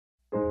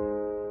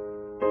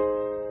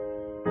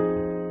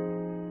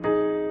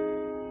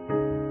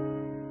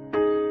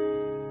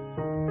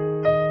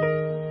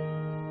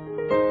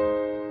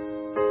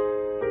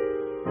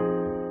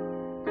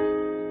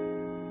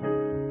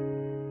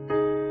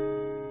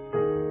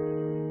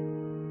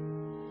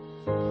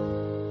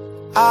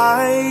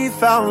I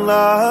found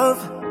love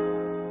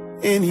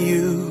in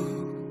you,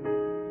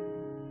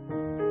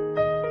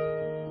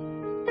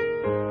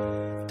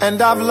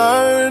 and I've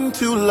learned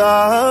to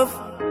love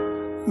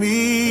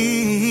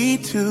me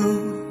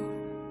too.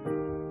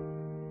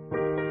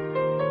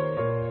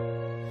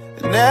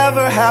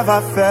 Never have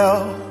I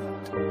felt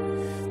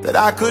that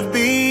I could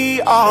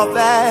be all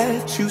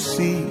that you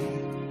see.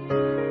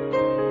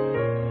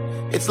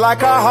 It's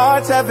like our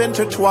hearts have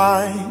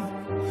intertwined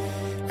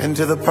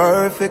into the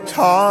perfect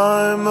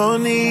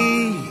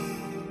harmony.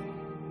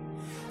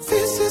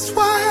 This is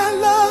why I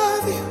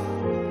love you.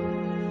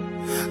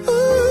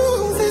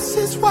 Ooh, this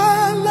is why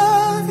I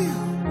love you.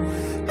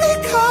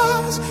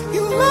 Because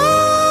you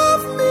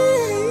love me.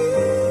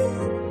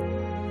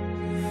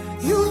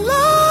 You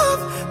love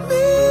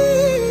me.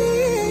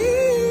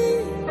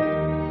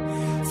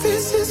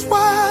 This is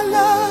why I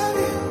love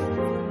you.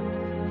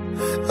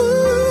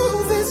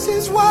 Ooh, this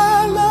is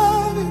why I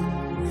love you.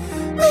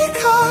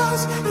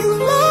 Because you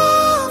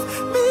love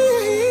me.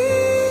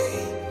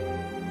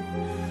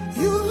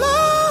 You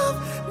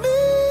love me.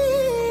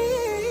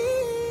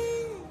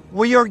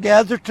 We are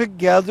gathered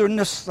together in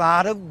the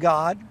sight of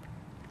God,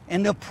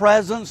 in the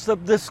presence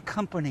of this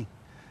company,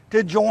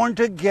 to join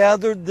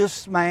together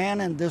this man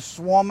and this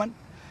woman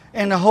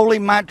in the holy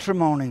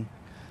matrimony,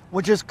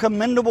 which is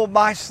commendable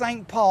by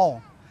St.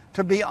 Paul,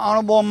 to be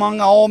honorable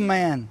among all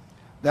men.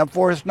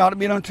 Therefore it's not to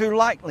be done too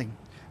lightly,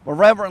 but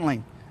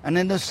reverently, and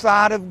in the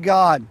sight of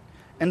God.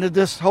 Into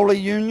this holy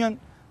union,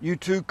 you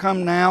two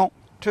come now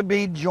to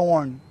be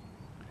joined.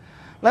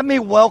 Let me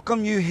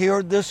welcome you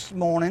here this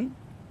morning.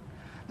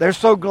 They're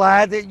so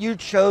glad that you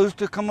chose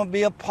to come and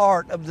be a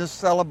part of this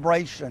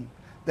celebration,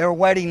 their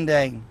wedding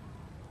day.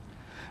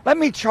 Let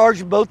me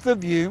charge both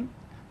of you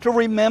to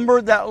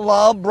remember that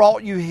love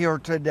brought you here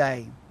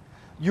today.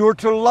 You are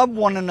to love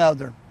one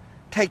another,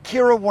 take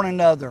care of one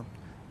another,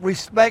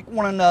 respect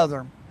one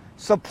another,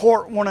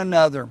 support one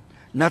another.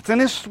 Nothing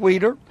is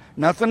sweeter,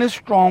 nothing is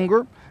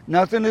stronger,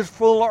 nothing is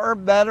fuller or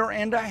better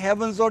in the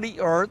heavens or the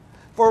earth,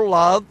 for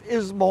love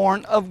is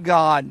born of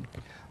God.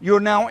 You're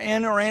now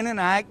entering an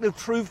act of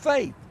true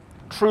faith,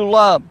 true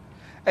love,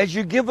 as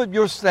you give of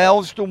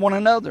yourselves to one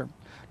another.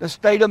 The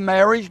state of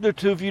marriage, the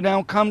two of you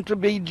now come to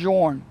be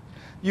joined.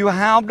 You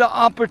have the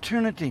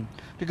opportunity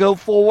to go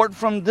forward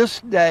from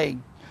this day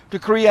to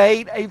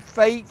create a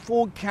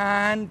faithful,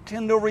 kind,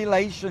 tender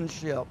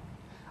relationship.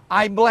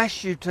 I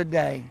bless you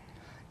today.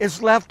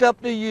 It's left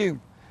up to you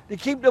to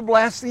keep the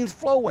blessings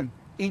flowing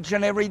each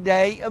and every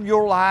day of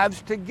your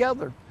lives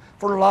together.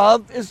 For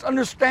love is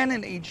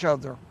understanding each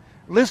other,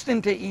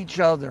 listening to each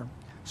other,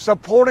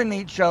 supporting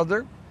each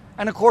other,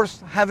 and of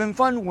course having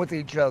fun with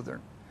each other.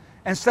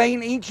 And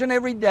saying each and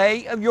every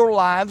day of your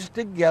lives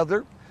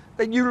together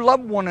that you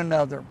love one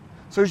another.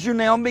 So as you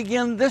now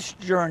begin this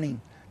journey,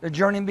 the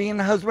journey being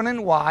husband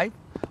and wife,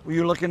 will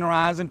you look in her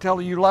eyes and tell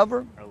her you love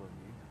her? I love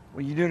you.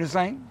 Will you do the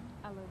same?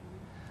 I love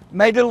you.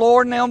 May the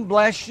Lord now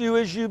bless you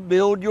as you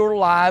build your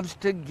lives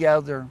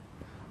together.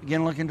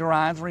 Again, look into her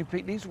eyes and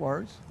repeat these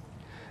words.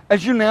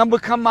 As you now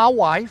become my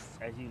wife,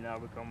 As you now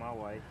become my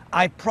wife,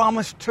 I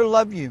promise to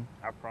love you,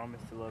 I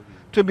promise to love you,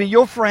 to be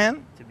your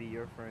friend, to be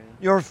your friend,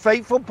 your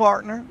faithful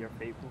partner, your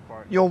faithful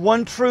partner, your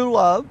one true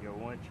love, your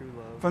one true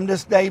love, from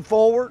this day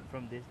forward,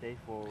 from this day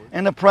forward,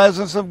 in the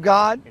presence of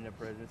God, in the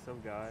presence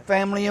of God,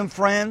 family and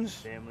friends.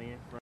 family and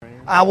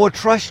friends. I will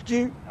trust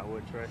you, I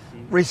will trust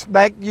you,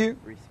 respect you,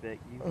 respect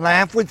you,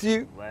 laugh with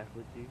you, laugh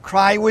with you,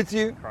 cry with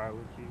you, cry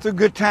with you, through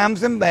good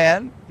times and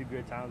bad. through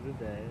good times and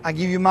bad. I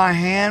give you my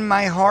hand,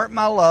 my heart,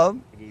 my love,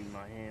 I give you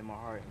my hand, my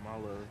heart, and my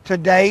love,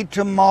 today,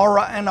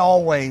 tomorrow, and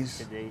always.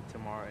 today,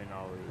 tomorrow, and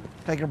always.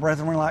 Take a breath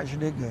and relax. You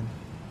did good.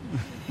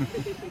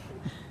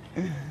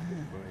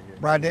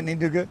 Bride, didn't he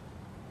do good?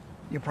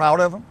 You proud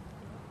of him?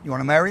 You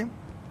want to marry him?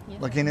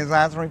 Yes. Look in his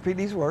eyes and repeat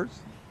these words.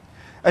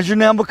 As you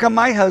now become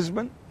my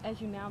husband, As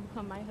you now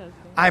become my husband,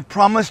 I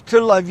promise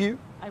to love you,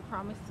 I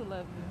promise to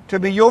love you, to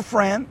be your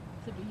friend,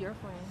 to be your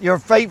friend, your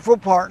faithful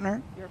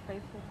partner, your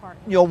faithful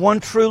partner, your one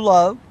true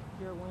love,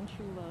 your one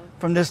true love,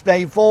 from this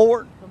day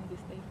forward, from this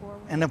day forward,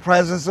 in the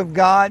presence of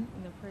God,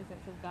 in the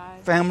presence of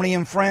God, family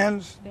and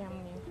friends. family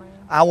and friends.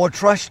 I will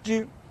trust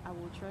you, I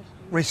will trust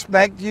you,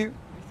 respect you,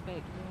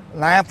 respect you,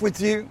 laugh with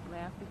you,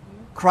 laugh with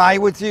you, cry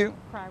with you,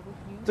 cry with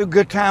you, through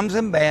good times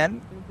and bad.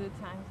 through good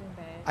times and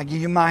bad. I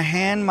give you my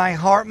hand, my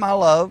heart, my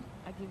love,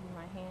 I give you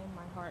my hand,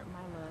 my heart,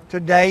 my love,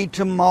 today,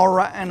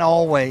 tomorrow, and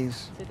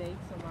always. today,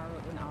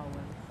 tomorrow, and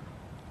always.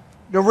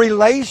 The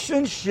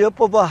relationship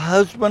of a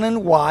husband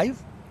and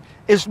wife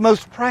is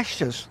most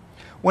precious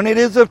when it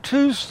is of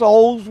two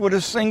souls with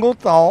a single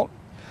thought,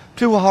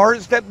 two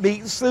hearts that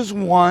beats as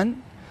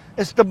one.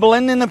 It's the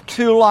blending of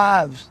two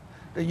lives,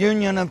 the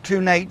union of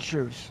two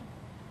natures.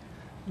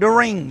 The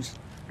rings.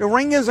 The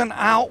ring is an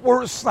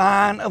outward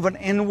sign of an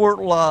inward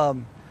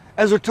love.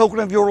 As a token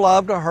of your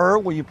love to her,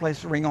 will you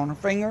place the ring on her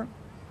finger?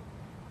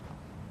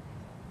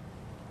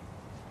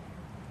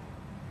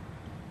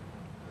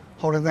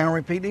 Hold it there and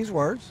repeat these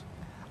words.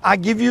 I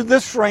give you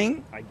this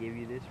ring I give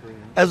you this ring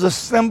as a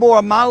symbol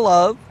of my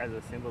love as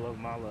a symbol of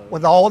my love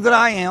with all that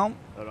I am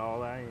with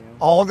all I am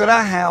all that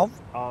I have,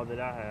 all that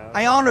I have.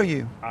 I honor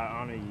you. I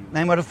honor you.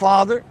 Name of the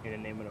Father, In the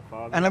name of the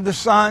Father, and of the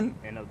Son,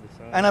 and of the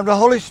Son, and of the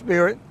Holy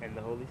Spirit. and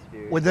the Holy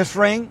Spirit. With this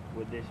ring,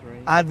 With this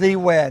ring, I thee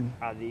wed.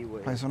 I thee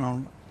wed. Place it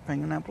on the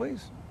finger now,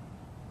 please.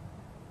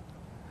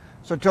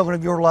 So, token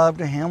of your love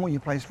to him, will you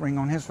place the ring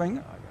on his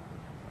finger?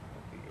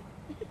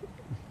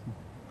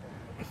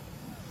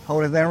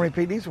 Hold it there and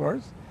repeat these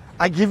words.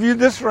 I give you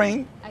this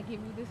ring I give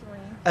you this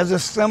ring as a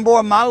symbol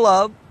of my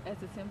love as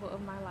a symbol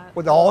of my life.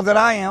 with all that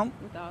I am,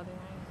 With all that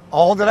I am.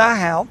 all that I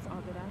have. All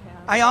that I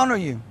have. I honor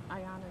you.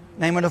 I honor you.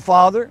 Name of the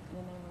Father, In the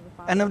name of the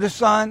Father. and of the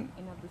Son,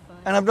 And of the Son.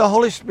 and of the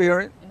Holy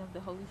Spirit. And of the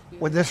Holy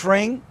Spirit. With this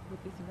ring,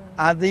 With this ring.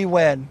 I thee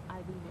wed. I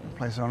thee wed.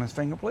 Place it on his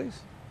finger, please.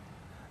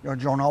 You'll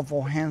join all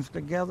four hands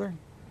together.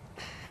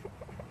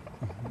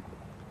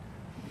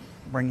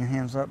 Bring your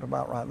hands up to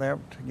about right there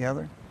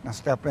together. Now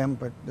step in,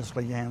 but just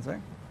leave your hands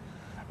there.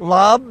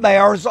 Love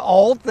bears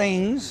all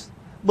things,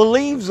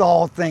 believes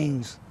all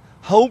things,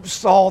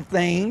 hopes all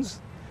things,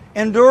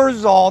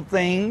 endures all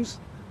things,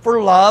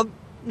 for love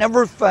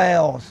never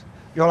fails.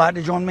 You'd like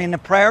to join me in the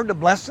prayer to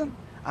bless them?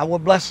 I will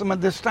bless them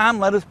at this time.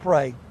 Let us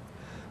pray.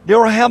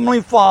 Dear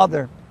Heavenly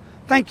Father,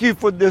 thank you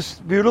for this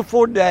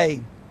beautiful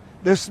day,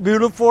 this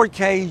beautiful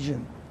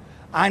occasion.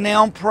 I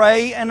now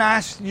pray and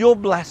ask your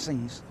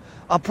blessings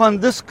upon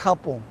this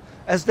couple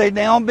as they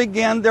now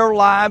begin their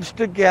lives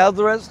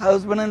together as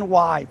husband and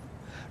wife,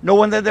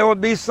 knowing that there will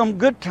be some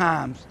good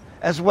times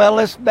as well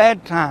as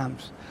bad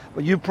times.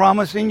 But you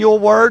promise in your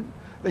word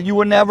that you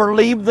will never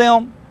leave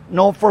them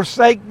nor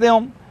forsake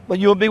them, but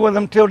you'll be with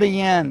them till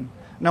the end.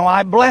 Now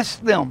I bless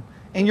them.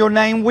 In your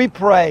name we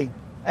pray.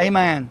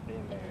 Amen.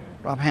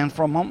 Drop hands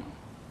for a moment.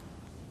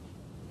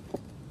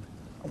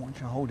 I want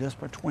you to hold this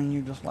between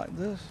you just like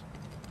this.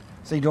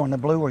 So you doing the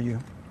blue or you?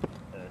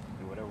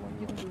 Do whatever one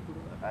you You can want. do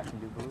blue. I can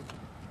do blue.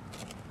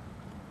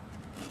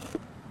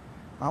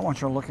 I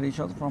want you to look at each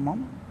other for a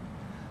moment.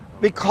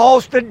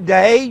 Because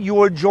today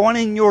you are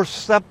joining your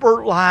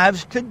separate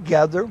lives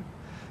together,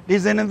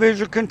 these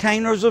individual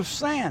containers of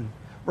sand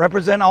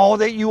represent all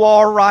that you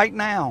are right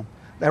now.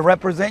 They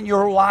represent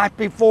your life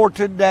before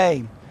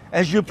today.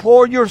 As you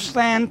pour your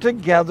sand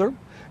together,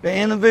 the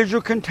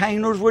individual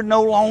containers would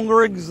no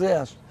longer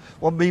exist.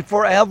 Will be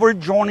forever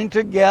joining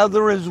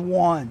together as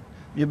one.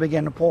 You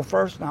begin to pour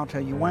first, and I'll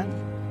tell you when.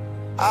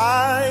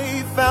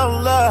 I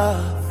found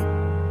love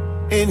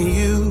in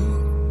you,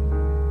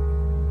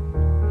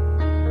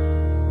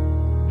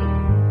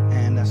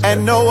 And that's and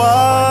good. no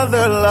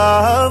other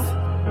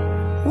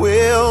love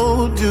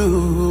will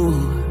do.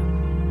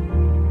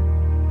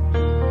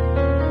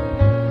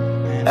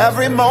 And that's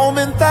Every good.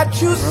 moment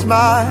that you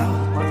smile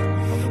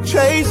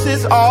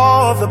chases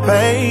all the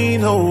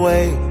pain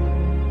away.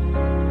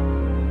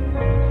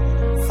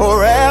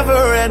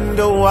 Forever and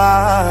a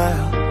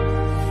while,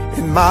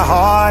 and my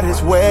heart is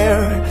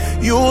where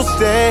you'll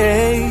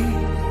stay.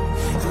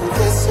 And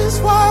this is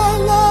why I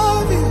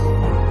love you.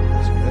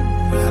 That's good.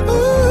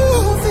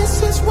 Ooh,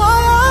 this is why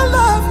I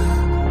love you.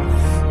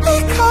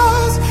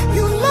 Because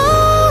you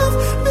love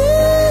me.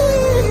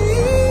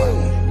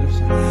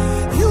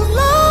 You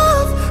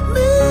love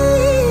me.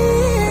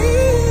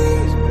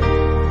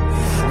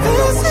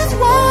 This is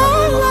why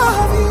I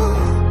love you.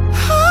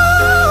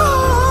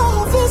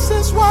 Oh, this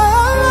is why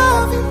I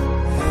love you.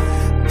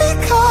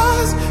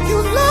 Because you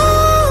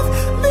love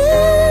me.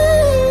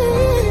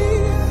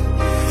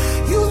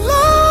 You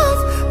love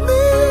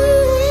me.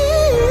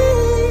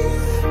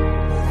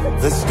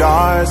 The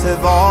stars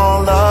have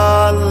all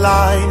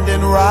aligned,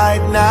 and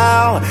right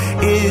now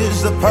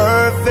is the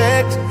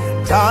perfect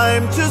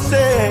time to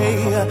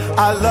say,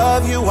 I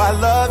love you, I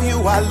love you,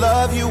 I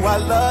love you, I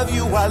love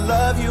you, I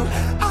love you.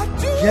 I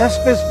do. Just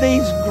as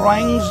these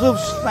grains of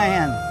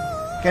sand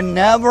can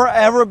never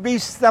ever be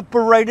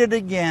separated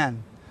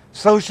again,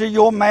 so shall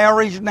your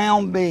marriage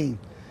now be.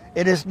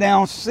 It is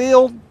now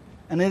sealed,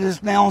 and it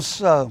is now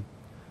so.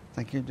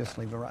 Thank you. Just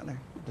leave it right there.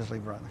 Just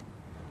leave it right there.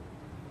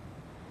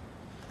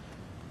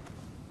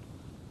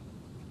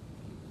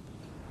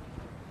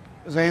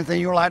 Is there anything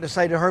you would like to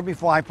say to her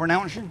before I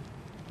pronounce you?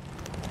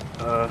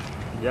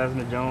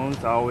 Jasmine Jones,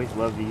 I always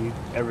loved you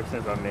ever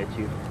since I met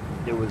you.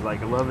 It was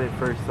like a love at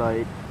first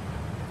sight.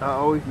 I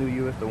always knew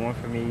you was the one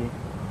for me.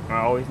 I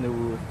always knew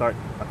we would start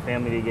a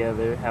family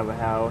together, have a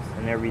house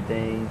and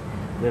everything,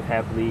 live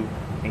happily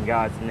in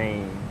God's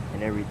name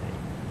and everything.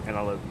 And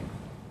I love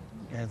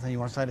you. Anything you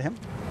want to say to him?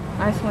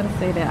 I just want to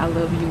say that I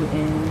love you,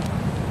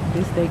 and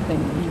this day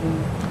couldn't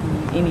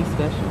even be any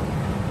special.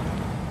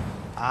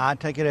 I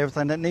take it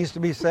everything that needs to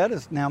be said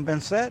has now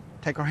been said.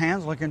 Take her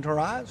hands, look into her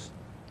eyes.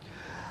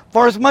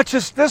 For as much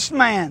as this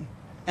man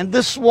and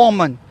this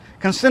woman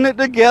consented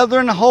together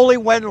in holy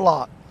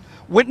wedlock,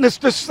 witness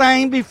the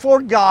same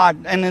before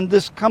God and in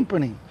this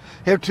company,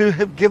 hereto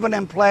have given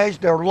and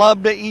pledged their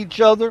love to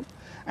each other,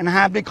 and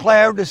have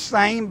declared the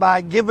same by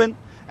giving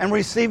and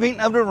receiving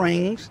of the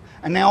rings,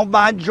 and now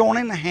by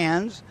joining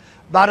hands,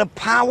 by the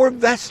power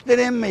vested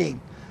in me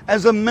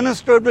as a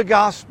minister of the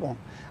gospel,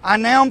 I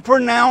now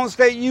pronounce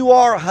that you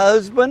are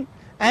husband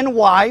and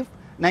wife,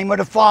 name of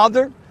the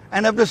Father,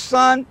 and of the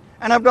Son,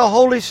 and of the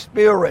Holy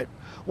Spirit.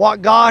 What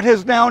God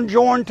has now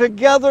joined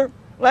together,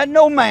 let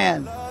no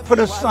man put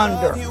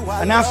asunder.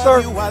 And now,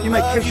 sir, you may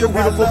kiss your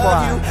beautiful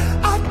bride.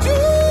 I do.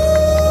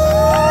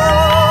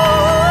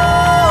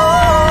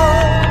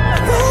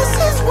 This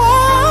is why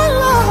I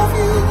love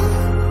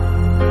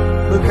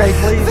you. Bouquet,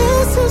 please.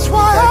 This is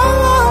why I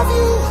love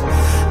you.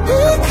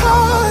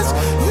 Because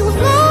you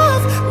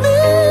love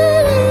me.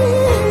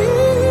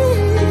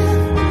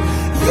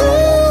 You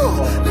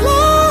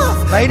love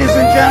me. Ladies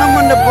and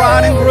gentlemen, the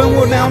bride and groom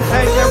will now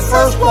take their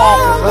first walk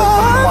as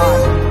husband and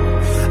wife.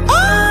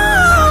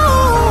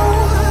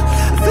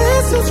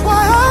 This is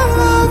why I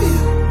love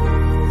you,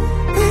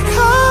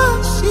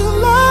 because you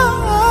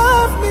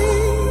love me.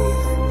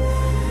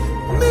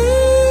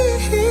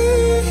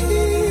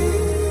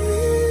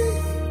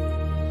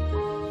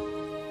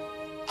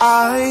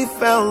 I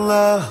felt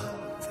love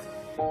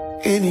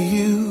in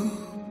you,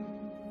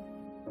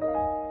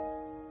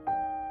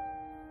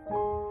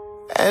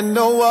 and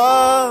no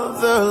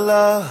other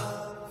love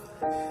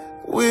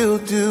will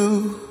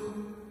do.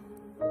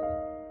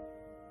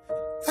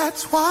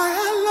 That's why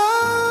I love you.